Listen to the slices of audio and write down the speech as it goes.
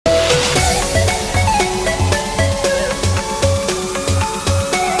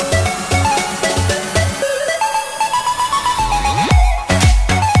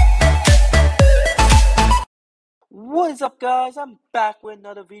guys, I'm back with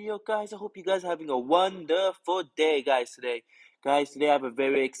another video, guys. I hope you guys are having a wonderful day, guys, today. Guys, today I have a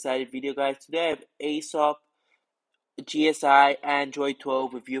very excited video, guys. Today I have AOSP GSI Android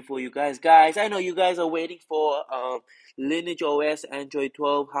 12 review for you guys. Guys, I know you guys are waiting for Lineage OS Android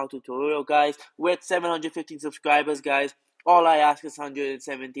 12 how tutorial, guys. We're at 715 subscribers, guys. All I ask is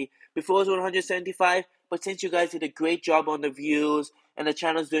 170. Before it was 175, but since you guys did a great job on the views and the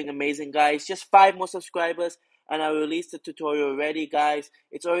channel's doing amazing, guys, just 5 more subscribers and I released the tutorial already, guys.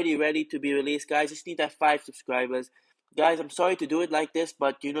 It's already ready to be released, guys. Just need that 5 subscribers. Guys, I'm sorry to do it like this,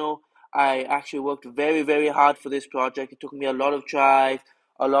 but you know, I actually worked very, very hard for this project. It took me a lot of tries,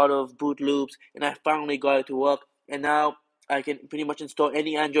 a lot of boot loops, and I finally got it to work. And now I can pretty much install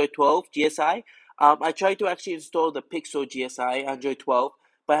any Android 12 GSI. I tried to actually install the Pixel GSI Android 12,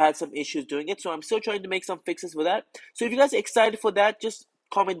 but I had some issues doing it. So I'm still trying to make some fixes for that. So if you guys are excited for that, just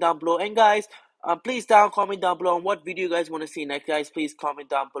comment down below. And guys, please comment down below on what video you guys want to see next, guys. Please comment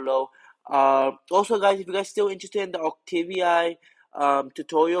down below. Also, guys, if you guys still interested in the Octavii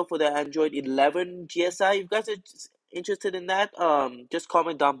tutorial for the Android 11 GSI, if you guys are interested in that, just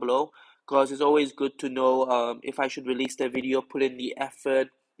comment down below, because it's always good to know if I should release the video, put in the effort,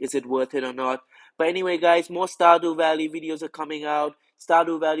 is it worth it or not. But anyway, guys, more Stardew Valley videos are coming out.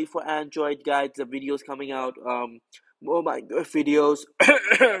 Stardew Valley for Android, guys, the videos coming out. More Minecraft videos.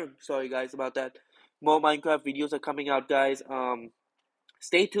 Sorry, guys, about that. More Minecraft videos are coming out, guys.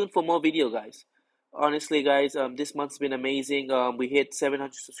 Stay tuned for more video, guys. Honestly, guys, this month's been amazing. We hit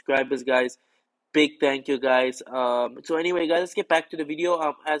 700 subscribers, guys. Big thank you, guys. So anyway, guys, let's get back to the video.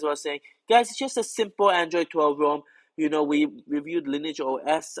 As I was saying, guys, it's just a simple Android 12 ROM. You know, we reviewed Lineage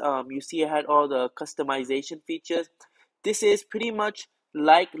OS. You see, it had all the customization features. This is pretty much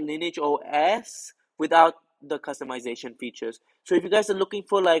like Lineage OS without the customization features. So if you guys are looking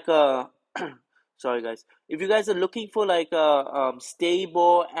for like a sorry, guys. If you guys are looking for like a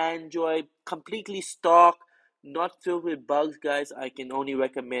stable Android, completely stock, not filled with bugs, guys, I can only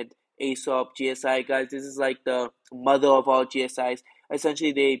recommend AOSP GSI, guys. This is like the mother of all GSIs.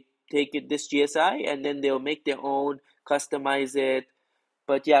 Essentially, they take this GSI and then they'll make their own, customize it.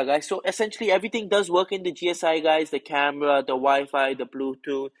 But yeah, guys, so essentially everything does work in the GSI, guys. The camera, the Wi-Fi, the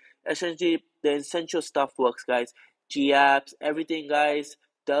Bluetooth. Essentially, the essential stuff works, guys. G-apps, everything, guys,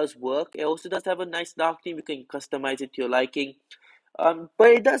 does work. It also does have a nice dark theme. You can customize it to your liking. But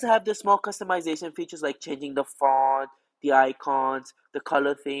it does have the small customization features like changing the font, the icons, the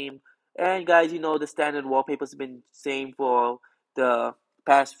color theme. And guys, you know, the standard wallpapers have been same for the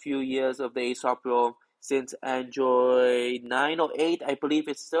past few years of the AOSP ROM. Since Android 9 or 8, I believe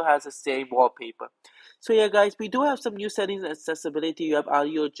it still has the same wallpaper. So yeah, guys, we do have some new settings and accessibility. You have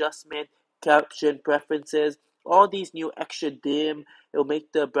audio adjustment, caption preferences, all these new extra dim. It'll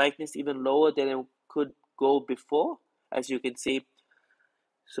make the brightness even lower than it could go before, as you can see.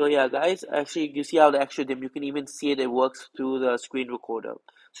 So yeah, guys, actually you see how the extra dim, you can even see it works through the screen recorder.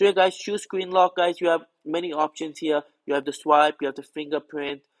 So yeah, guys, choose screen lock, guys. You have many options here. You have the swipe, you have the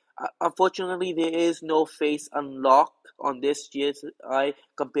fingerprint. Unfortunately, there is no face unlock on this GSI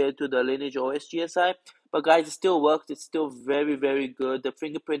compared to the Lineage OS GSI. But guys, it still works. It's still very, very good. The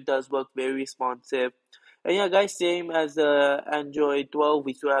fingerprint does work, very responsive. And yeah, guys, same as the Android 12,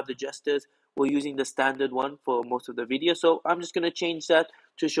 we still have the gestures. We're using the standard one for most of the video. So I'm just going to change that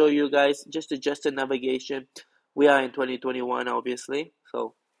to show you guys just the gesture navigation. We are in 2021, obviously.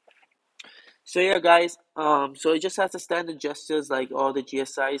 So yeah, guys, so it just has the standard gestures like all the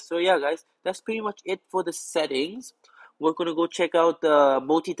GSIs. So yeah, guys, that's pretty much it for the settings. We're gonna go check out the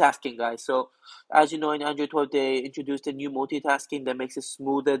multitasking, guys. So as you know, in Android 12 they introduced a new multitasking that makes it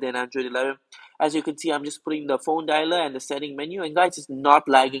smoother than Android 11. As you can see, I'm just putting the phone dialer and the setting menu, and guys, it's not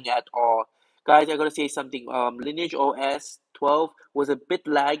lagging at all. Guys, I gotta say something. Lineage OS 12 was a bit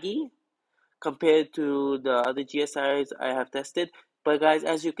laggy compared to the other GSIs I have tested. But guys,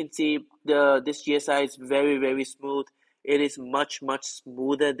 as you can see, this GSI is very, very smooth. It is much, much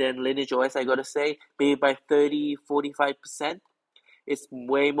smoother than Lineage OS, I gotta say, maybe by 30-45%. It's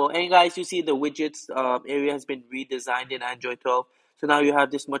way more. And guys, you see the widgets area has been redesigned in Android 12. So now you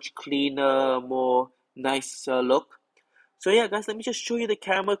have this much cleaner, more nice look. So yeah, guys, let me just show you the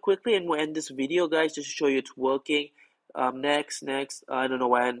camera quickly and we'll end this video, guys, just to show you it's working. Next, I don't know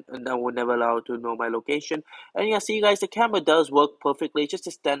why I would never allow to know my location. And yeah, see, guys, the camera does work perfectly. It's just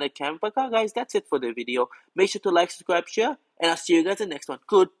a standard camera. But guys, that's it for the video. Make sure to like, subscribe, share, and I'll see you guys in the next one.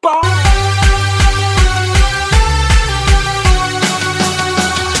 Goodbye!